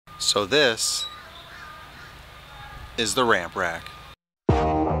So this is the ramp rack.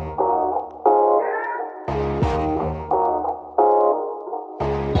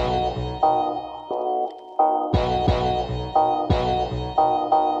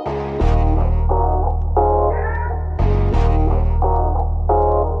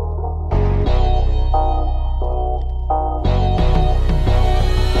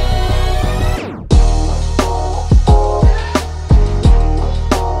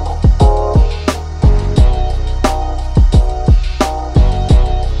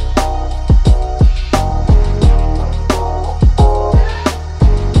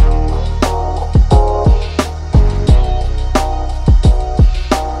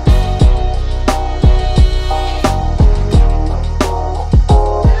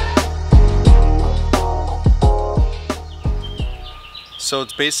 So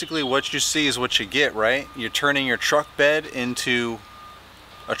it's basically what you see is what you get, right? You're turning your truck bed into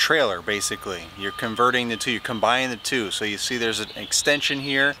a trailer, basically. You're converting the two, you're combining the two. So you see there's an extension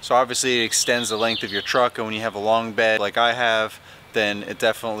here. So obviously it extends the length of your truck, and when you have a long bed like I have, then it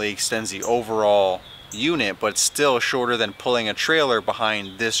definitely extends the overall unit, but it's still shorter than pulling a trailer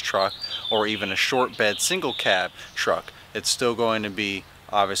behind this truck or even a short bed single cab truck. It's still going to be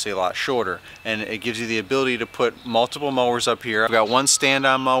obviously a lot shorter, and it gives you the ability to put multiple mowers up here. I've got one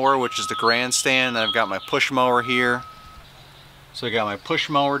stand-on mower, which is the grandstand, and I've got my push mower here. So I got my push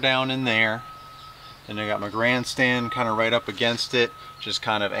mower down in there, and I got my grandstand kind of right up against it, just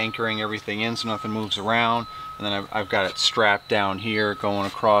kind of anchoring everything in so nothing moves around. And then I've got it strapped down here going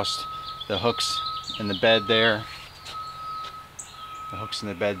across the hooks in the bed there. The hooks in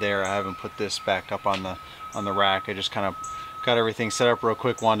the bed there. I haven't put this back up on the rack. I just kind of got everything set up real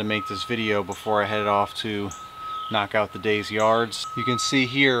quick. Wanted to make this video before I headed off to knock out the day's yards. You can see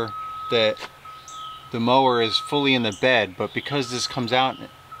here that the mower is fully in the bed, but because this comes out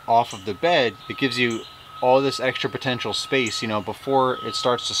off of the bed, it gives you all this extra potential space. You know, before it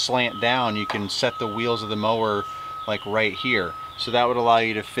starts to slant down, you can set the wheels of the mower like right here. So that would allow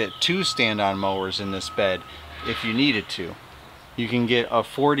you to fit 2 stand-on mowers in this bed if you needed to. You can get a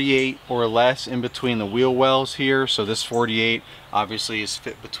 48 or less in between the wheel wells here. So this 48 obviously is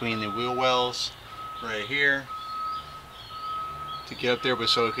fit between the wheel wells right here to get up there, but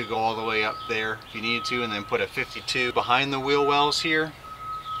so it could go all the way up there if you needed to, and then put a 52 behind the wheel wells here.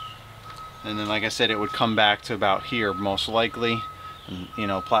 And then, like I said, it would come back to about here most likely. And, you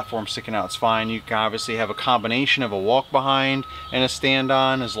know, platform sticking out, it's fine. You can obviously have a combination of a walk behind and a stand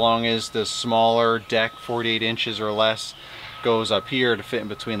on, as long as the smaller deck, 48 inches or less, goes up here to fit in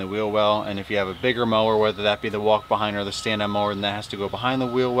between the wheel well. And if you have a bigger mower, whether that be the walk behind or the stand-on mower, then that has to go behind the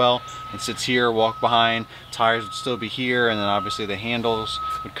wheel well and sits here, walk behind. Tires would still be here, and then obviously the handles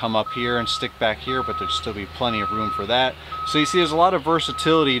would come up here and stick back here, but there'd still be plenty of room for that. So you see there's a lot of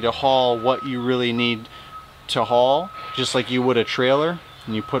versatility to haul what you really need to haul, just like you would a trailer.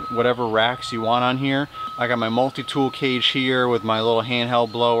 And you put whatever racks you want on here. I got my multi-tool cage here with my little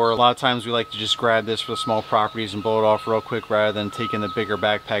handheld blower. A lot of times we like to just grab this for the small properties and blow it off real quick rather than taking the bigger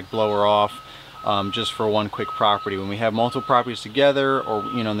backpack blower off just for one quick property. When we have multiple properties together, or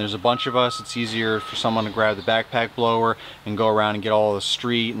you know, and there's a bunch of us, it's easier for someone to grab the backpack blower and go around and get all the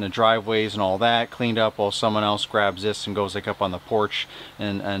street and the driveways and all that cleaned up, while someone else grabs this and goes like up on the porch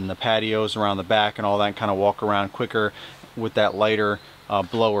and the patios around the back and all that, and kind of walk around quicker with that lighter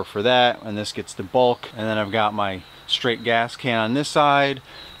blower for that. And this gets the bulk. And then I've got my straight gas can on this side.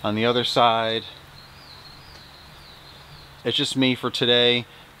 On the other side, it's just me for today,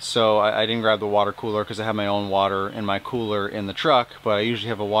 so I didn't grab the water cooler because I have my own water in my cooler in the truck, but I usually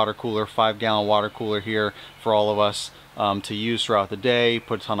have a water cooler, 5-gallon water cooler here for all of us to use throughout the day.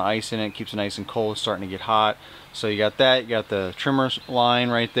 Put a ton of ice in it, keeps it nice and cold, it's starting to get hot. So you got that, you got the trimmer line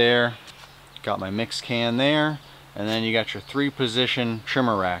right there, got my mix can there, and then you got your 3-position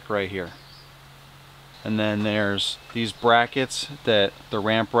trimmer rack right here. And then there's these brackets that the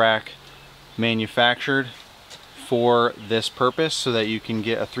ramp rack manufactured for this purpose, so that you can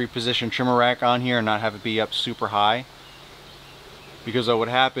get a 3-position trimmer rack on here and not have it be up super high. Because what would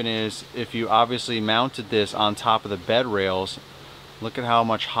happen is, if you obviously mounted this on top of the bed rails, look at how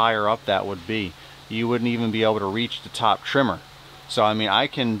much higher up that would be. You wouldn't even be able to reach the top trimmer. So I mean, I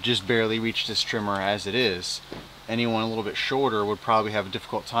can just barely reach this trimmer as it is. Anyone a little bit shorter would probably have a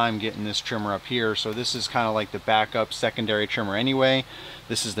difficult time getting this trimmer up here. So this is kind of like the backup secondary trimmer anyway.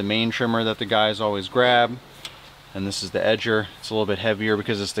 This is the main trimmer that the guys always grab, and this is the edger. It's a little bit heavier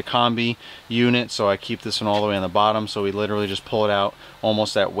because it's the combi unit, so I keep this one all the way on the bottom, so we literally just pull it out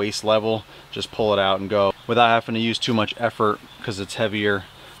almost at waist level, just pull it out and go without having to use too much effort because it's heavier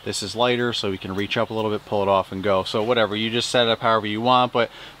This is lighter, so we can reach up a little bit, pull it off and go. So whatever, you just set it up however you want,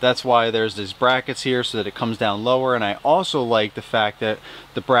 but that's why there's these brackets here so that it comes down lower. And I also like the fact that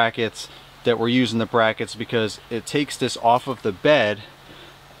the brackets, that we're using the brackets because it takes this off of the bed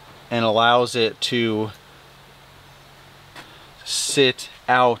and allows it to sit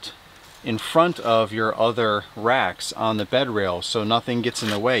out in front of your other racks on the bed rail, so nothing gets in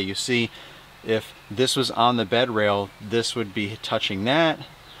the way. You see, if this was on the bed rail, this would be touching that,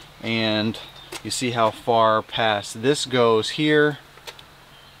 and you see how far past this goes here.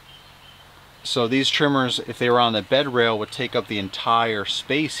 So these trimmers, if they were on the bed rail, would take up the entire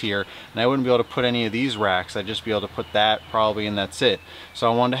space here, and I wouldn't be able to put any of these racks. I'd just be able to put that probably, and that's it.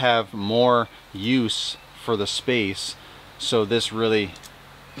 So I wanted to have more use for the space, so this really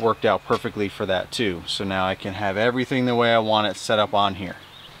worked out perfectly for that too. So now I can have everything the way I want it set up on here.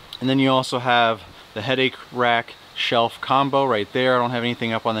 And then you also have the headache rack shelf combo right there. I don't have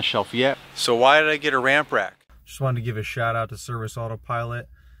anything up on the shelf yet. So why did I get a ramp rack? Just wanted to give a shout out to Service Autopilot.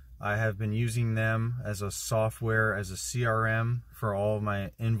 I have been using them as a software, as a CRM for all of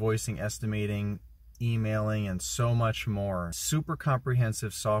my invoicing, estimating, emailing, and so much more. Super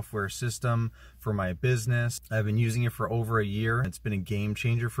comprehensive software system for my business. I've been using it for over a year. It's been a game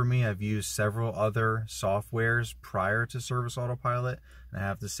changer for me. I've used several other softwares prior to Service Autopilot, and I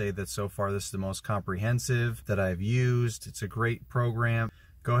have to say that so far this is the most comprehensive that I've used. It's a great program.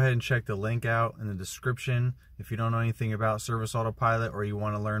 Go ahead and check the link out in the description. If you don't know anything about Service Autopilot or you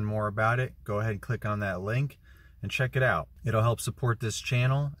want to learn more about it, go ahead and click on that link and check it out. It'll help support this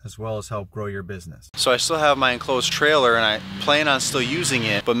channel as well as help grow your business. So I still have my enclosed trailer and I plan on still using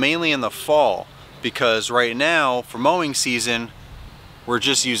it, but mainly in the fall, because right now for mowing season we're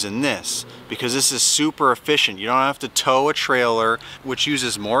just using this because this is super efficient. You don't have to tow a trailer, which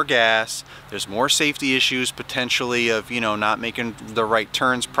uses more gas. There's more safety issues potentially of, you know, not making the right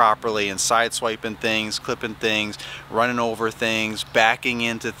turns properly and sideswiping things, clipping things, running over things, backing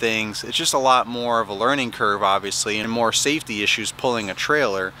into things. It's just a lot more of a learning curve, obviously, and more safety issues pulling a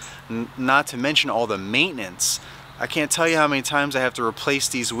trailer, not to mention all the maintenance. I can't tell you how many times I have to replace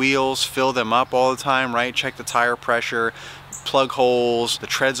these wheels, fill them up all the time, right? Check the tire pressure, plug holes, the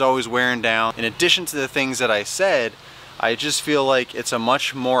tread's always wearing down. In addition to the things that I said, I just feel like it's a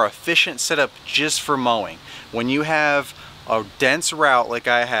much more efficient setup just for mowing. When you have a dense route like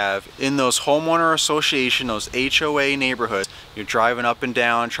I have in those homeowner association, those HOA neighborhoods, you're driving up and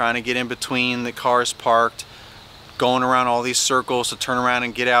down, trying to get in between the cars parked, going around all these circles to turn around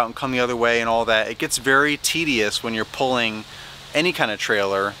and get out and come the other way and all that. It gets very tedious when you're pulling any kind of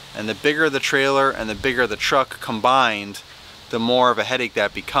trailer, and the bigger the trailer and the bigger the truck combined, the more of a headache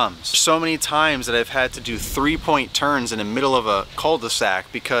that becomes. So many times that I've had to do 3-point turns in the middle of a cul-de-sac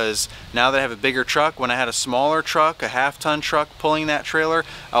because now that I have a bigger truck, when I had a smaller truck, a half-ton truck pulling that trailer,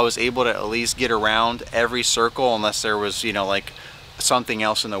 I was able to at least get around every circle unless there was, you know, like something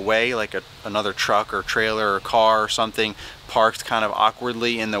else in the way, like another truck or trailer or car or something parked kind of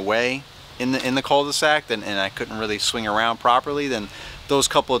awkwardly in the way in the cul-de-sac, and I couldn't really swing around properly. Then those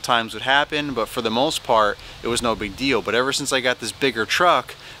couple of times would happen, but for the most part it was no big deal. But ever since I got this bigger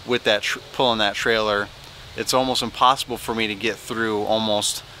truck with that pulling that trailer, it's almost impossible for me to get through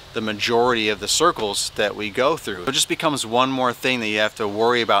almost the majority of the circles that we go through. It just becomes one more thing that you have to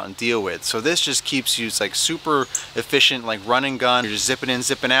worry about and deal with. So this just keeps you, it's like super efficient, like run and gun. You're just zipping in,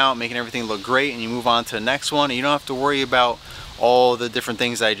 zipping out, making everything look great, and you move on to the next one, and you don't have to worry about all the different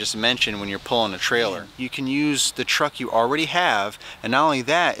things I just mentioned when you're pulling a trailer. You can use the truck you already have, and not only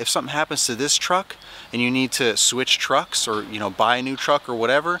that, if something happens to this truck and you need to switch trucks or, you know, buy a new truck or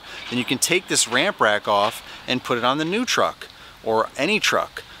whatever, then you can take this ramp rack off and put it on the new truck or any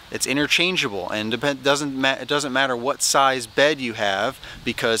truck. It's interchangeable, and it doesn't matter what size bed you have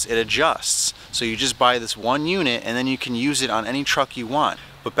because it adjusts. So you just buy this one unit and then you can use it on any truck you want.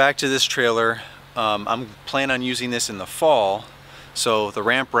 But back to this trailer, I'm planning on using this in the fall. So the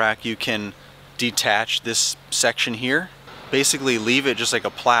ramp rack, you can detach this section here, basically leave it just like a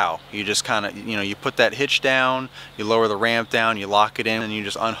plow. You just kind of, you know, you put that hitch down, you lower the ramp down, you lock it in, and you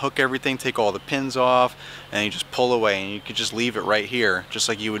just unhook everything, take all the pins off, and you just pull away, and you can just leave it right here just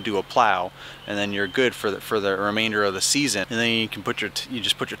like you would do a plow, and then you're good for the remainder of the season. And then you can you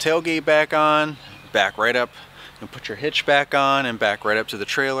just put your tailgate back on, back right up, and put your hitch back on and back right up to the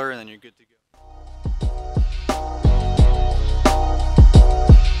trailer, and then you're good to go.